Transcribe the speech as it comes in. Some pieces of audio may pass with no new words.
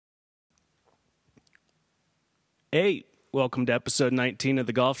Hey, welcome to episode 19 of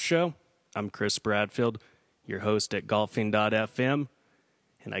The Golf Show. I'm Chris Bradfield, your host at golfing.fm,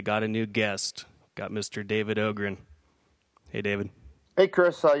 and I got a new guest. Got Mr. David Ogren. Hey, David. Hey,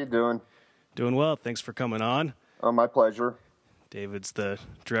 Chris. How you doing? Doing well. Thanks for coming on. Oh, my pleasure. David's the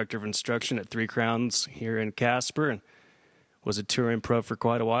director of instruction at Three Crowns here in Casper and was a touring pro for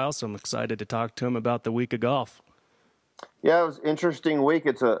quite a while, so I'm excited to talk to him about the week of golf. Yeah, it was an interesting week.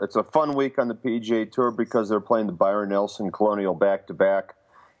 It's a fun week on the PGA Tour because they're playing the Byron Nelson Colonial back-to-back,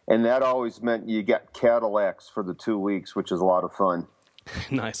 and that always meant you got Cadillacs for the 2 weeks, which is a lot of fun.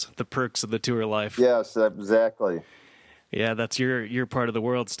 Nice. The perks of the tour life. Yes, exactly. Yeah, that's your part of the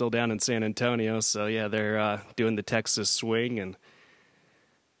world, still down in San Antonio. So, yeah, they're doing the Texas swing and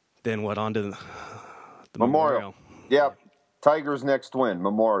then on to the Memorial. Yeah, Tiger's next win,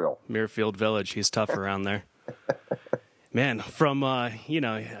 Memorial. Muirfield Village. He's tough around there. Man, from,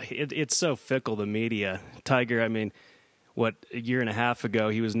 it's so fickle, the media. Tiger, I mean, a year and a half ago,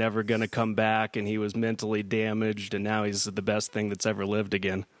 he was never going to come back, and he was mentally damaged, and now he's the best thing that's ever lived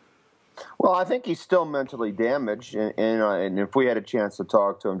again. Well, I think he's still mentally damaged, and if we had a chance to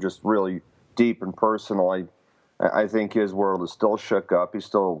talk to him just really deep and personal, I think his world is still shook up. He's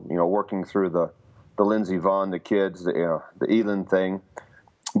still, working through the Lindsey Vonn, the kids, the Elin thing.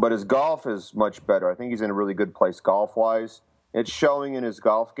 But his golf is much better. I think he's in a really good place golf-wise. It's showing in his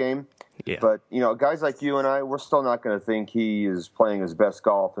golf game. Yeah. But, guys like you and I, we're still not going to think he is playing his best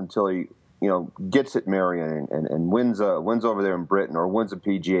golf until he, gets at Merion and wins over there in Britain, or wins a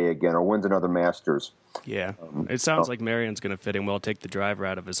PGA again, or wins another Masters. Yeah. It sounds like Merion's going to fit him well, take the driver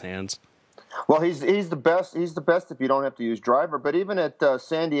out of his hands. Well, he's the best. He's the best if you don't have to use driver. But even at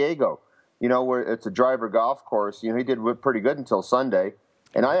San Diego, where it's a driver golf course, he did pretty good until Sunday.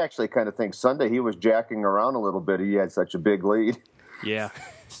 And I actually kind of think Sunday he was jacking around a little bit. He had such a big lead. Yeah.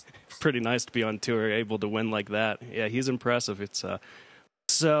 Pretty nice to be on tour, able to win like that. Yeah, he's impressive.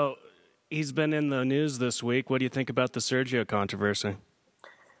 So he's been in the news this week. What do you think about the Sergio controversy?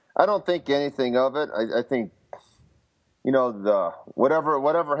 I don't think anything of it. I think, the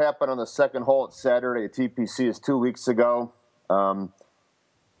whatever happened on the second hole at Saturday at TPC is 2 weeks ago.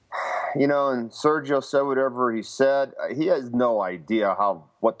 And Sergio said whatever he said. He has no idea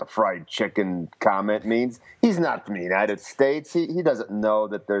what the fried chicken comment means. He's not from the United States. He doesn't know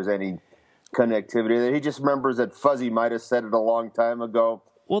that there's any connectivity there. He just remembers that Fuzzy might have said it a long time ago.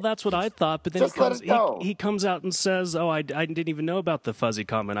 Well, that's what I thought, but then he comes out and says, I didn't even know about the Fuzzy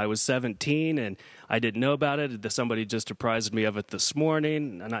comment. I was 17, and I didn't know about it. Somebody just apprised me of it this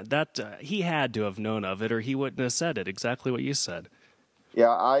morning. And he had to have known of it, or he wouldn't have said it, exactly what you said.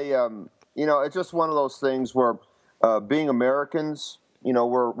 Yeah, it's just one of those things where being Americans,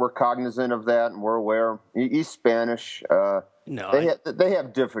 we're cognizant of that and we're aware. He's Spanish. They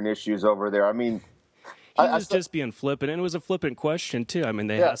have different issues over there. I mean, he was just being flippant, and it was a flippant question too. I mean,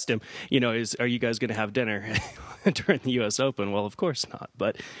 they asked him, are you guys going to have dinner during the U.S. Open? Well, of course not.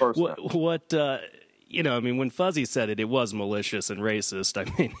 But when Fuzzy said it, it was malicious and racist. I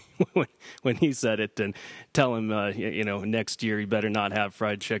mean, when he said it, and tell him, next year you better not have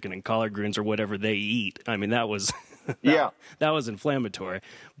fried chicken and collard greens or whatever they eat. I mean, that was that was inflammatory.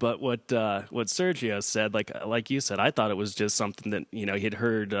 But what Sergio said, like you said, I thought it was just something that he'd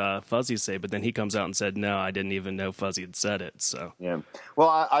heard Fuzzy say, but then he comes out and said, no, I didn't even know Fuzzy had said it. So yeah, well,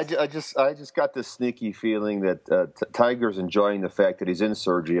 I just got this sneaky feeling that Tiger's enjoying the fact that he's in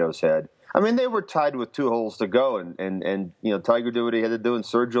Sergio's head. I mean, they were tied with 2 holes to go, and Tiger did what he had to do, and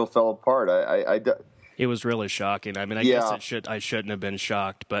Sergio fell apart. It was really shocking. I mean, I guess I shouldn't have been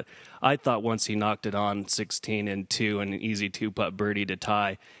shocked, but I thought once he knocked it on 16 and 2 and an easy 2-putt birdie to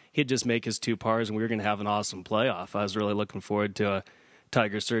tie, he'd just make his 2 pars, and we were going to have an awesome playoff. I was really looking forward to a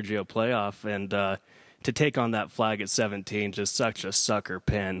Tiger-Sergio playoff, and to take on that flag at 17, just such a sucker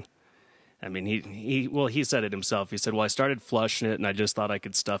pin. I mean, he said it himself. He said, well, I started flushing it, and I just thought I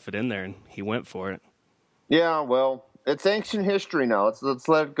could stuff it in there, and he went for it. Yeah, well, it's ancient history now. Let's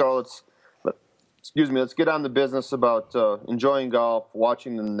let it go. Let's get on the business about enjoying golf,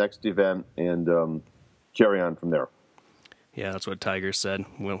 watching the next event, and carry on from there. Yeah, that's what Tiger said.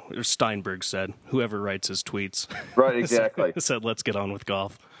 Well, or Steinberg said. Whoever writes his tweets. Right, exactly. said, let's get on with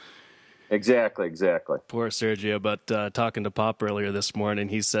golf. Exactly. Poor Sergio, but talking to Pop earlier this morning,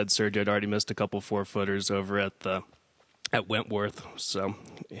 he said Sergio had already missed a couple 4-footers over at Wentworth, so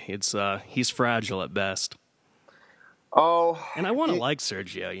he's fragile at best. Oh, and I want to like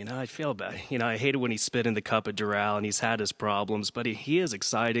Sergio. I feel bad. I hated when he spit in the cup at Doral, and he's had his problems, but he is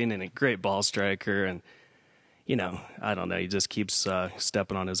exciting and a great ball striker, and I don't know, he just keeps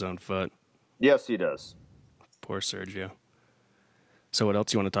stepping on his own foot. Yes, he does. Poor Sergio. So what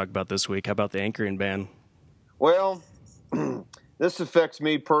else you want to talk about this week? How about the anchoring ban? Well, this affects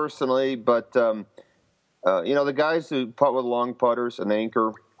me personally, but the guys who putt with long putters and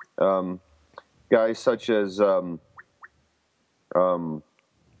anchor, um, guys such as um, Bernard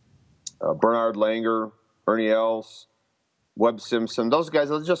Langer, Ernie Els, Webb Simpson, those guys,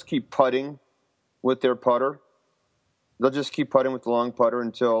 they'll just keep putting with their putter. They'll just keep putting with the long putter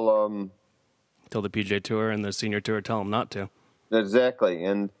until the PGA Tour and the Senior Tour tell them not to. Exactly,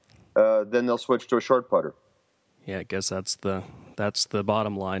 and then they'll switch to a short putter. Yeah, I guess that's the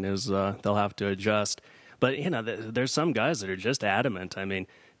bottom line is they'll have to adjust. But there's some guys that are just adamant. I mean,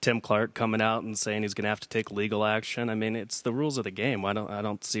 Tim Clark coming out and saying he's going to have to take legal action. I mean, it's the rules of the game. I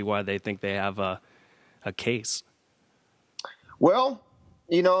don't see why they think they have a case. Well,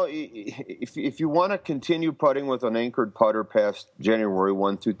 if you want to continue putting with an anchored putter past January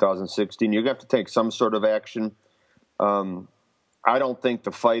 1, 2016, you're going to have to take some sort of action. I don't think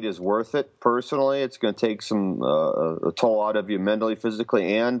the fight is worth it, personally. It's going to take a toll out of you mentally,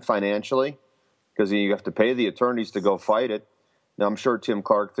 physically, and financially, because you have to pay the attorneys to go fight it. Now, I'm sure Tim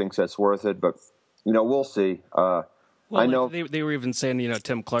Clark thinks that's worth it, but, we'll see. I know they were even saying,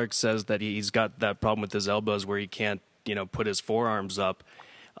 Tim Clark says that he's got that problem with his elbows where he can't, put his forearms up.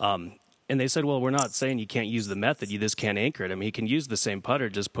 And they said, well, we're not saying you can't use the method. You just can't anchor it. I mean, he can use the same putter,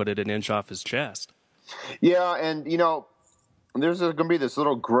 just put it an inch off his chest. Yeah, and, there's going to be this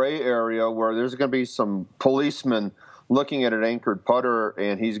little gray area where there's going to be some policemen looking at an anchored putter,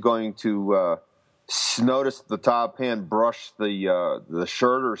 and he's going to notice the top hand brush the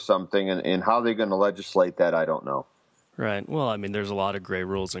shirt or something, and how they're going to legislate that, I don't know. Right. Well, I mean, there's a lot of gray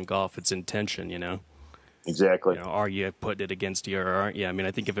rules in golf. It's intention, Exactly. Are you putting it against you or aren't you? I mean,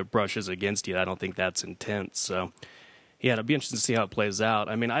 I think if it brushes against you, I don't think that's intent. So, yeah, it'll be interesting to see how it plays out.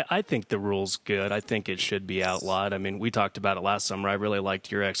 I mean, I think the rule's good. I think it should be outlawed. I mean, we talked about it last summer. I really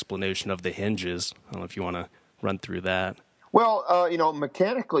liked your explanation of the hinges. I don't know if you want to run through that. Well,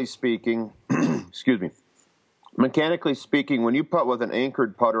 mechanically speaking, excuse me, mechanically speaking, when you putt with an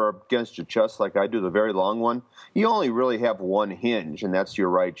anchored putter up against your chest, like I do, the very long one, you only really have one hinge, and that's your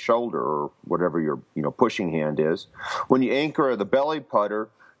right shoulder or whatever your pushing hand is. When you anchor the belly putter,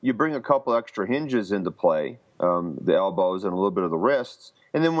 you bring a couple extra hinges into play, the elbows and a little bit of the wrists.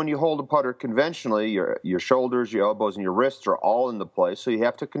 And then when you hold a putter conventionally, your shoulders, your elbows, and your wrists are all in the play, so you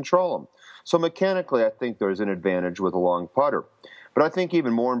have to control them. So mechanically, I think there's an advantage with a long putter. But I think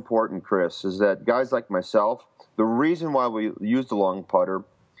even more important, Chris, is that guys like myself, the reason why we use the long putter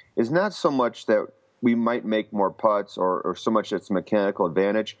is not so much that we might make more putts or so much it's a mechanical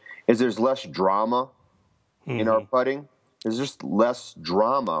advantage, is there's less drama in our putting. There's just less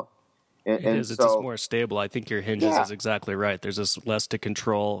drama. It is. It's just more stable. I think your hinges is exactly right. There's just less to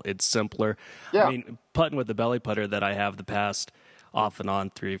control. It's simpler. Yeah. I mean, putting with the belly putter that I have the past off and on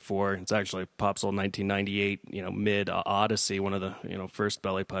 3, 4. It's actually Popsicle 1998, mid Odyssey, one of the first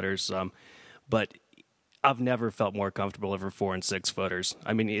belly putters. But I've never felt more comfortable over 4 and 6 footers.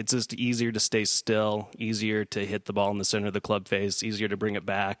 I mean, it's just easier to stay still, easier to hit the ball in the center of the club face, easier to bring it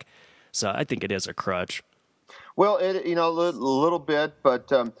back. So I think it is a crutch. Well, a little bit,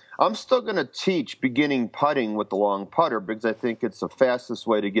 but I'm still going to teach beginning putting with the long putter because I think it's the fastest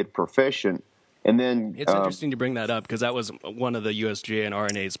way to get proficient. And then it's interesting to bring that up because that was one of the USGA and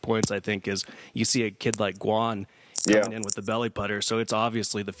RNA's points, I think, is you see a kid like Guan coming in with the belly putter, so it's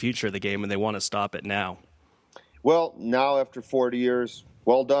obviously the future of the game, and they want to stop it now. Well, now after 40 years,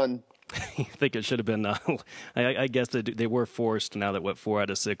 well done. I think it should have been, I guess they were forced now that 4 out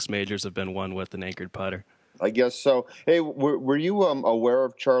of 6 majors have been won with an anchored putter. I guess so. Hey, were you aware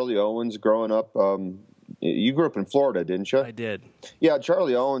of Charlie Owens growing up? You grew up in Florida, didn't you? I did. Yeah,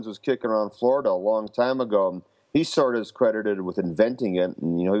 Charlie Owens was kicking around Florida a long time ago. He sort of is credited with inventing it,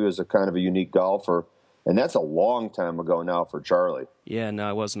 and he was a kind of a unique golfer. And that's a long time ago now for Charlie. Yeah, no,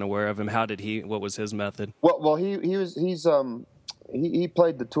 I wasn't aware of him. What was his method? Well, he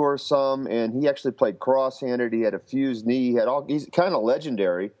played the tour some, and he actually played cross-handed. He had a fused knee. He's kind of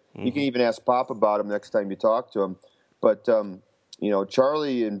legendary. Mm-hmm. You can even ask Pop about him next time you talk to him. But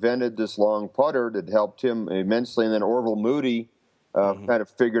Charlie invented this long putter that helped him immensely, and then Orville Moody kind of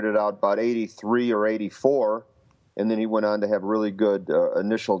figured it out about 83 or 84, and then he went on to have a really good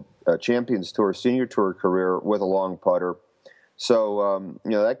initial Champions Tour, Senior Tour career with a long putter. So,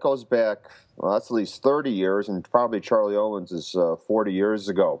 that goes back, well, that's at least 30 years, and probably Charlie Owens is 40 years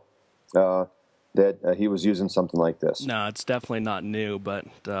ago that he was using something like this. No, it's definitely not new, but,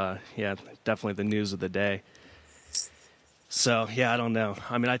 definitely the news of the day. So, I don't know.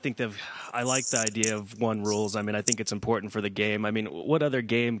 I mean, I like the idea of one rules. I mean, I think it's important for the game. I mean, what other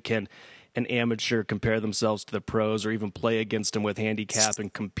game can an amateur compare themselves to the pros or even play against them with handicap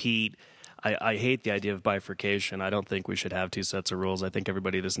and compete? I hate the idea of bifurcation. I don't think we should have two sets of rules. I think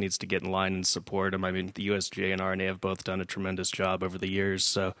everybody just needs to get in line and support them. I mean, the USGA and RNA have both done a tremendous job over the years,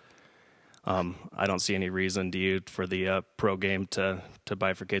 so I don't see any reason, do you, for the pro game to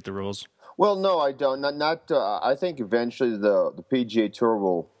bifurcate the rules? Well, no, I don't. I think eventually the PGA Tour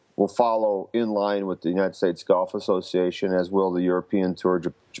will follow in line with the United States Golf Association, as will the European Tour,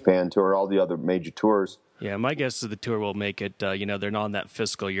 Japan Tour, all the other major tours. Yeah, my guess is the tour will make it, they're not in that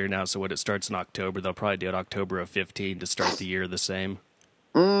fiscal year now, so when it starts in October, they'll probably do it October of 15 to start the year the same.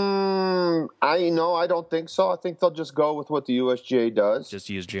 I don't think so. I think they'll just go with what the USGA does. Just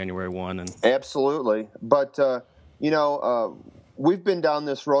use January 1. Absolutely. But, we've been down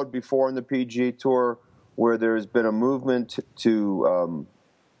this road before in the PGA Tour where there's been a movement to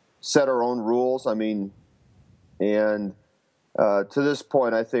set our own rules. I mean, and to this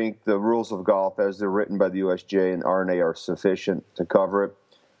point, I think the rules of golf, as they're written by the USGA and RNA, are sufficient to cover it.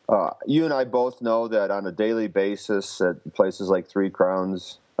 You and I both know that on a daily basis at places like Three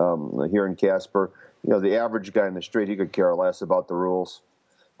Crowns here in Casper, the average guy in the street, he could care less about the rules.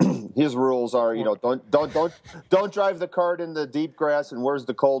 His rules are, don't drive the cart in the deep grass and where's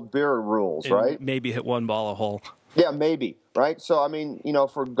the cold beer rules, and right? Maybe hit one ball a hole. Yeah, maybe, right? So, I mean,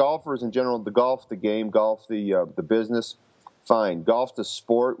 for golfers in general, the golf, the game, golf, the business, fine. Golf, the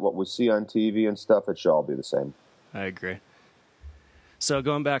sport, what we see on TV and stuff, it should all be the same. I agree. So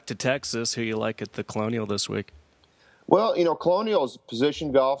going back to Texas, who you like at the Colonial this week? Well, Colonial is a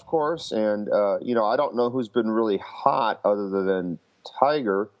position golf course, and, I don't know who's been really hot other than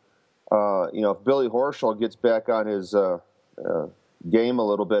Tiger. If Billy Horschel gets back on his game a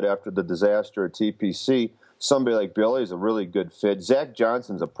little bit after the disaster at TPC, somebody like Billy is a really good fit. Zach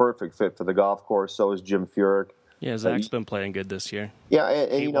Johnson's a perfect fit for the golf course. So is Jim Furyk. Yeah, Zach's been playing good this year. Yeah,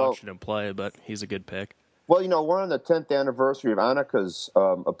 and watching him play, but he's a good pick. Well, we're on the 10th anniversary of Annika's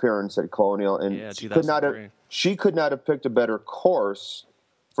appearance at Colonial, and yeah, she could not have picked a better course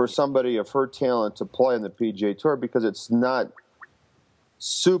for somebody of her talent to play on the PGA Tour because it's not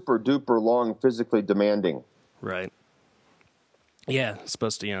super duper long, physically demanding. Right. Yeah, it's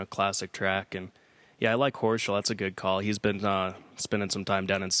supposed to, classic track. And yeah, I like Horschel. That's a good call. He's been spending some time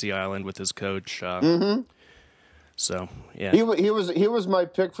down in Sea Island with his coach. So, yeah. He was my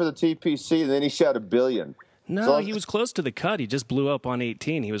pick for the TPC, and then he shot $1 billion. No, he was close to the cut. He just blew up on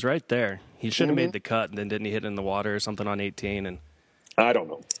 18. He was right there. He should have made the cut, and then didn't he hit in the water or something on 18? And I don't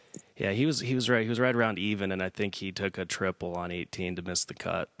know. Yeah, he was right. He was right around even, and I think he took a triple on 18 to miss the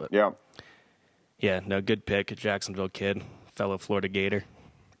cut. But yeah, no, good pick. A Jacksonville kid, fellow Florida Gator.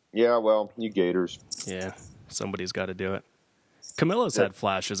 Yeah, well, you Gators. Yeah, somebody's got to do it. Camilo's had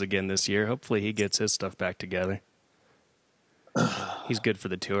flashes again this year. Hopefully he gets his stuff back together. He's good for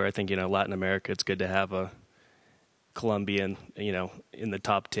the tour. I think, Latin America, it's good to have a Colombian, in the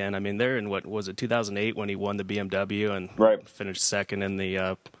top 10. I mean, they're in, what was it, 2008 when he won the BMW and finished second in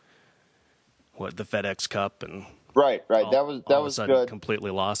the the FedEx Cup, and right. That was good.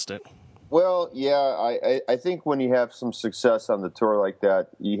 Completely lost it. Well, yeah, I think when you have some success on the tour like that,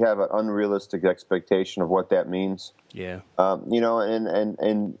 you have an unrealistic expectation of what that means. Yeah.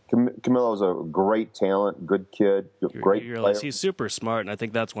 And Camilo's a great talent, good kid, great player. He's super smart, and I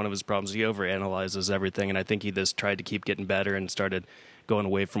think that's one of his problems. He overanalyzes everything, and I think he just tried to keep getting better and started going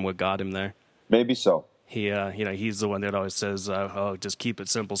away from what got him there. Maybe so. He, he's the one that always says, just keep it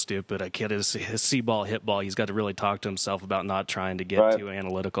simple, stupid. I kid his see ball, hit ball. He's got to really talk to himself about not trying to get too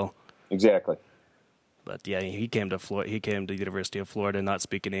analytical. Exactly. But yeah, he came to the University of Florida not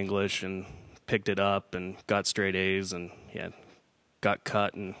speaking English and picked it up and got straight A's and got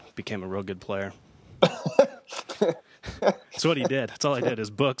cut and became a real good player. That's what he did. That's all I did is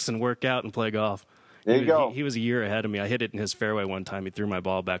books and work out and play golf. There you go. He was a year ahead of me. I hit it in his fairway one time. He threw my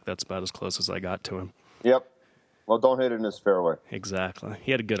ball back. That's about as close as I got to him. Yep. Well, don't hit it in his fairway. Exactly.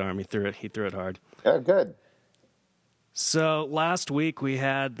 He had a good arm. He threw it hard. Yeah, good. So last week we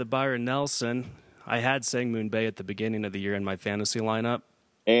had the Byron Nelson. I had Sang Moon Bae at the beginning of the year in my fantasy lineup.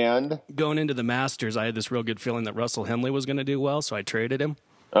 And? Going into the Masters, I had this real good feeling that Russell Henley was going to do well, so I traded him.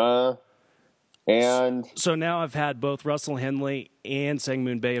 And? So now I've had both Russell Henley and Sang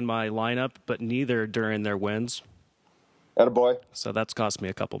Moon Bae in my lineup, but neither during their wins. Attaboy. So that's cost me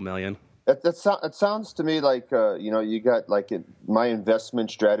a couple million. It sounds to me like you got my investment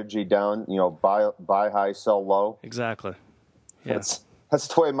strategy down. Buy high, sell low. Exactly. Yeah. That's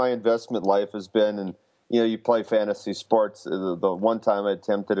the way my investment life has been. And you play fantasy sports. The one time I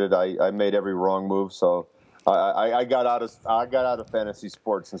attempted it, I made every wrong move. So I got out of fantasy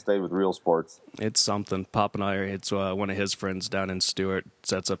sports and stayed with real sports. It's something. Pop and it's one of his friends down in Stewart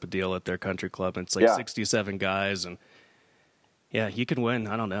sets up a deal at their country club, and it's 67 guys and. Yeah, you can win.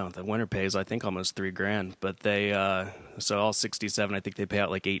 I don't know. The winner pays, I think, almost $3,000. But they, so all 67, I think they pay out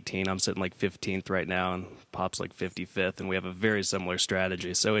like 18. I'm sitting like 15th right now, and Pop's like 55th, and we have a very similar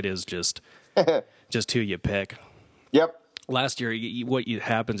strategy. So it is just who you pick. Yep. Last year, what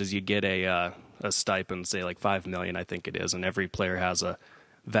happens is you get a stipend, say like $5 million, I think it is, and every player has a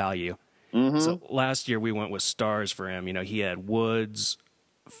value. Mm-hmm. So last year we went with stars for him. He had Woods,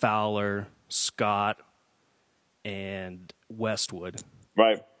 Fowler, Scott, and Westwood.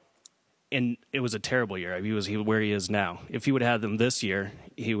 Right. And it was a terrible year. He was where he is now. If he would have had them this year,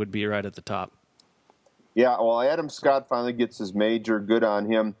 he would be right at the top. Yeah, well, Adam Scott finally gets his major. Good on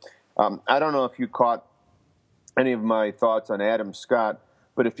him. I don't know if you caught any of my thoughts on Adam Scott,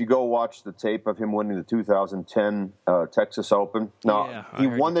 but if you go watch the tape of him winning the 2010 Texas Open. No, yeah, he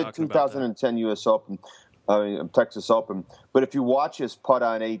won the 2010 U.S. Open, Texas Open. But if you watch his putt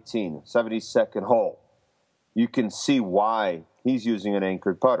on 18, 72nd hole, you can see why he's using an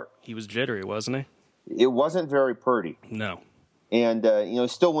anchored putter. He was jittery, wasn't he? It wasn't very pretty. No. And, he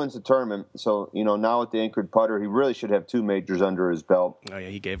still wins the tournament. So, now with the anchored putter, he really should have 2 majors under his belt. Oh, yeah,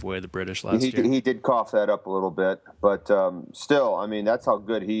 he gave away the British last year. He did cough that up a little bit. But still, I mean, that's how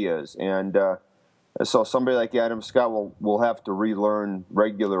good he is. And so somebody like Adam Scott will have to relearn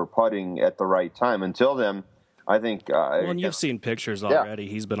regular putting at the right time. Until then, I think... well, and you've seen pictures already.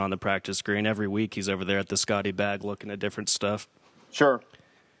 Yeah. He's been on the practice green. Every week he's over there at the Scotty bag looking at different stuff. Sure.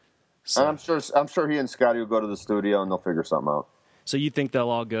 So, and I'm sure he and Scotty will go to the studio and they'll figure something out. So you think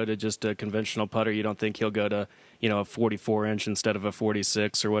they'll all go to just a conventional putter? You don't think he'll go to, a 44-inch instead of a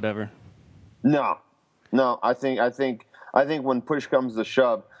 46 or whatever? No. I think when push comes to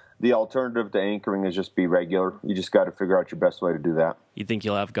shove, the alternative to anchoring is just be regular. You just got to figure out your best way to do that. You think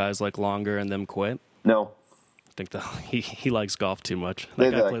you'll have guys like Longer and them quit? No. I think he likes golf too much.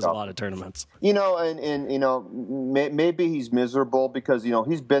 That guy plays a lot of tournaments. Maybe he's miserable because,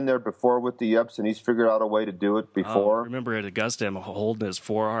 he's been there before with the Yups and he's figured out a way to do it before. I remember at Augusta him holding his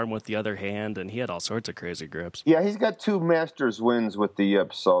forearm with the other hand, and he had all sorts of crazy grips. Yeah, he's got 2 Masters wins with the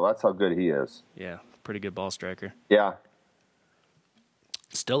Yups, so that's how good he is. Yeah, pretty good ball striker. Yeah.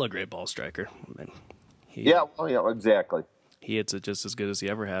 Still a great ball striker. Yeah, exactly. He hits it just as good as he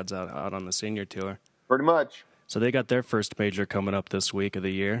ever had out on the senior tour. Pretty much. So they got their first major coming up this week of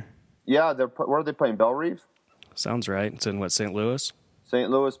the year. Yeah, where are they playing? Bellerive? Sounds right. It's in St. Louis? St.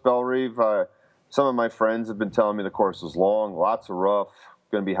 Louis, Bellerive. Some of my friends have been telling me the course is long, lots of rough,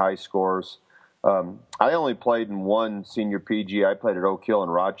 going to be high scores. I only played in one senior PG. I played at Oak Hill in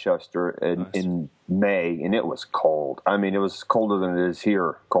Rochester in May, and it was cold. I mean, it was colder than it is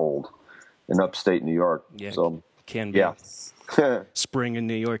here, cold, in upstate New York. Yeah, so, can be. Yeah. Spring in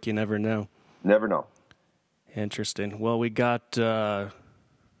New York, you never know. Never know. Interesting. Well, we got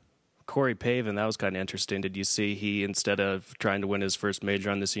Corey Pavin. That was kind of interesting. Did you see he, instead of trying to win his first major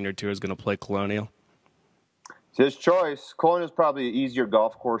on the senior tour, is going to play Colonial? It's his choice. Colonial is probably an easier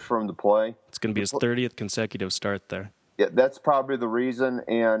golf course for him to play. It's going to be his 30th consecutive start there. Yeah, that's probably the reason.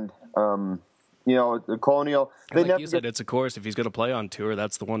 And, the Colonial... Like you said, it's a course. If he's going to play on tour,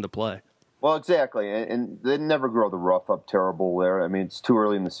 that's the one to play. Well, exactly. And they never grow the rough up terrible there. I mean, it's too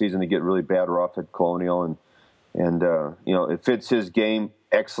early in the season to get really bad rough at Colonial. And it fits his game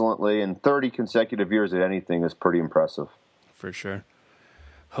excellently. And 30 consecutive years at anything is pretty impressive. For sure.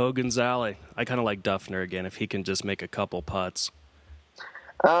 Hogan's Alley. I kind of like Duffner again if he can just make a couple putts.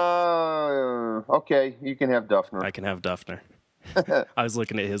 Okay, you can have Duffner. I can have Duffner. I was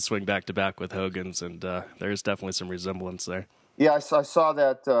looking at his swing back-to-back with Hogan's, and there's definitely some resemblance there. Yeah, I saw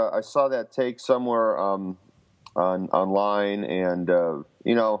that. I saw that take somewhere online, and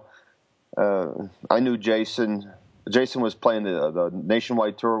I knew Jason. Jason was playing the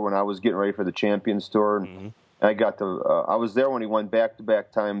Nationwide Tour when I was getting ready for the Champions Tour. Mm-hmm. I I was there when he won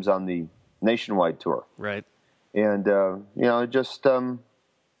back-to-back times on the Nationwide Tour. Right. And just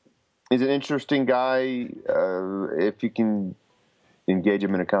he's an interesting guy if you can engage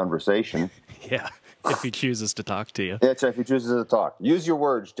him in a conversation. Yeah, if he chooses to talk to you. That's right, if he chooses to talk. Use your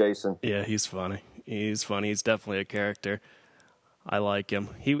words, Jason. Yeah, he's funny. He's definitely a character. I like him.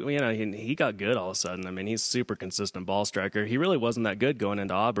 He got good all of a sudden. I mean, he's a super consistent ball striker. He really wasn't that good going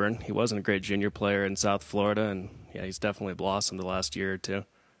into Auburn. He wasn't a great junior player in South Florida, and yeah, he's definitely blossomed the last year or two.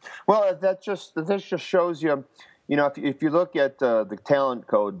 Well, this just shows you, if you look at the talent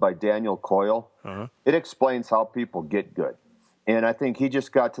code by Daniel Coyle, It explains how people get good. And I think he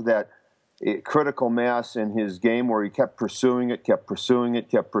just got to that critical mass in his game where he kept pursuing it,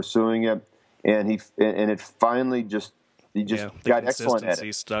 and it finally just got excellent at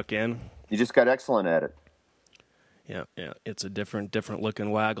it. Stuck in. He just got excellent at it. Yeah. It's a different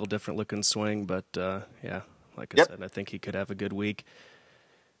looking waggle, different looking swing, but Like I said, I think he could have a good week.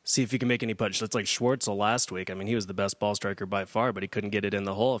 See if he can make any putts. It's like Schwartzel last week. I mean, he was the best ball striker by far, but he couldn't get it in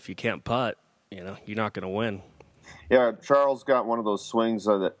the hole. If you can't putt, you're not going to win. Yeah, Charles got one of those swings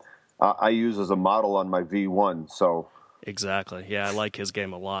that I use as a model on my V1. So exactly. Yeah, I like his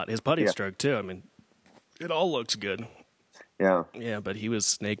game a lot. His putting stroke too. I mean, it all looks good. Yeah. Yeah, but he was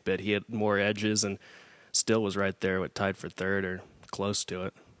snake bit. He had more edges and still was right there with tied for third or close to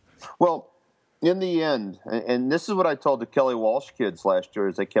it. Well, in the end, and this is what I told the Kelly Walsh kids last year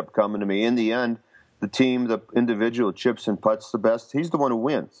as they kept coming to me, in the end, the team, the individual chips and putts the best, he's the one who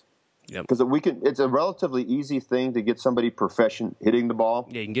wins. Yep. Because it's a relatively easy thing to get somebody proficient hitting the ball.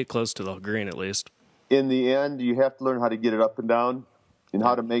 Yeah, you can get close to the green at least. In the end, you have to learn how to get it up and down and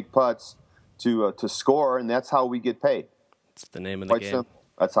how to make putts to score, and that's how we get paid. It's the name of the game. Simple.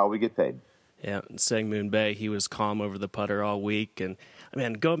 That's how we get paid. Yeah, Sang Moon Bay, he was calm over the putter all week. And,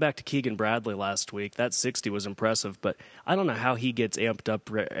 going back to Keegan Bradley last week, that 60 was impressive, but I don't know how he gets amped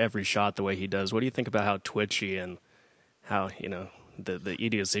up every shot the way he does. What do you think about how twitchy and how, the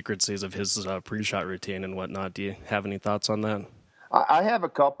idiosyncrasies of his pre-shot routine and whatnot? Do you have any thoughts on that? I have a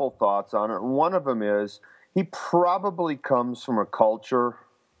couple thoughts on it. One of them is he probably comes from a culture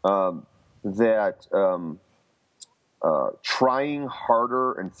that trying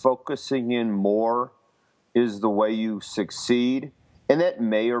harder and focusing in more is the way you succeed. And that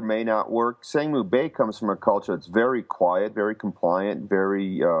may or may not work. Sangmu Bay comes from a culture that's very quiet, very compliant,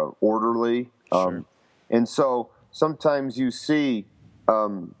 very orderly. Sure. And so sometimes you see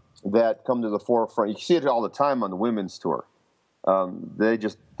that come to the forefront. You see it all the time on the women's tour. They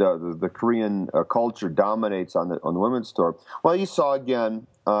just the Korean culture dominates on the women's tour. Well, you saw again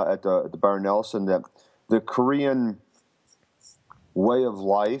at the Byron Nelson that the Korean way of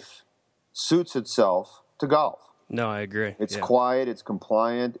life suits itself to golf. No, I agree. It's quiet, it's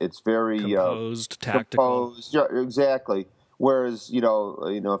compliant, it's very composed, tactical. Composed. Yeah, exactly. Whereas,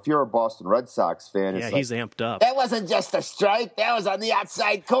 if you're a Boston Red Sox fan, it's he's amped up. That wasn't just a strike, that was on the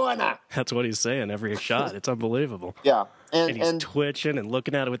outside corner. That's what he's saying every shot. It's unbelievable. Yeah. And he's twitching and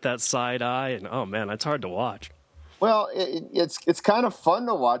looking at it with that side eye, and oh man, that's hard to watch. Well, it's kind of fun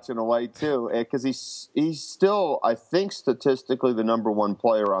to watch in a way too, because he's still, I think, statistically the number one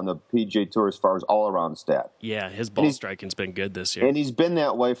player on the PGA Tour as far as all around stat. Yeah, his ball striking's been good this year, and he's been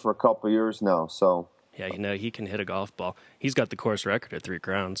that way for a couple of years now. So yeah, he can hit a golf ball. He's got the course record at 3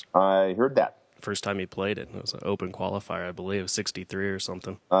 Crowns. I heard that. First time he played it was an open qualifier, I believe, 63 or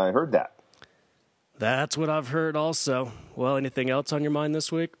something. I heard that. That's what I've heard also. Well, anything else on your mind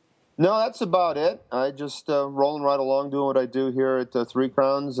this week? No, that's about it. I just rolling right along, doing what I do here at 3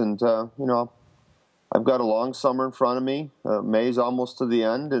 Crowns, and I've got a long summer in front of me. May's almost to the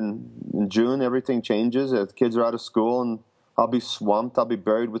end, and in June everything changes. The kids are out of school, and I'll be swamped. I'll be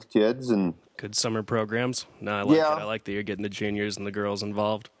buried with kids and good summer programs. No, I like it. I like that you're getting the juniors and the girls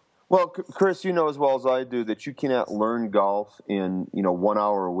involved. Well, Chris, you know as well as I do that you cannot learn golf in 1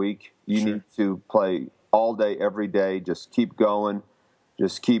 hour a week. You need to play all day, every day. Just keep going.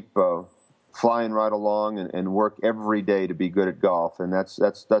 Just keep flying right along and work every day to be good at golf. And that's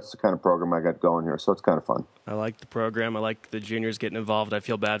the kind of program I got going here. So it's kind of fun. I like the program. I like the juniors getting involved. I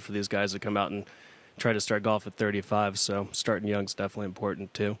feel bad for these guys that come out and try to start golf at 35. So starting young is definitely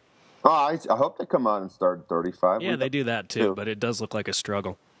important too. Oh, I hope they come out and start at 35. Yeah, they do that too, but it does look like a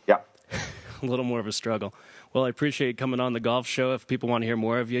struggle. Yeah. A little more of a struggle. Well, I appreciate you coming on the golf show. If people want to hear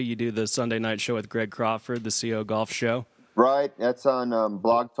more of you, you do the Sunday night show with Greg Crawford, the CO Golf Show. Right. That's on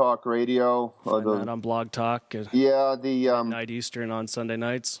Blog Talk Radio. Find that on Blog Talk. Yeah. The night Eastern on Sunday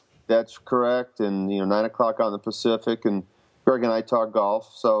nights. That's correct. And, 9 o'clock on the Pacific. And Greg and I talk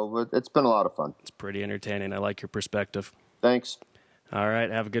golf. So it's been a lot of fun. It's pretty entertaining. I like your perspective. Thanks. All right.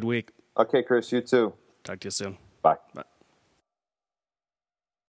 Have a good week. Okay, Chris. You too. Talk to you soon. Bye. Bye.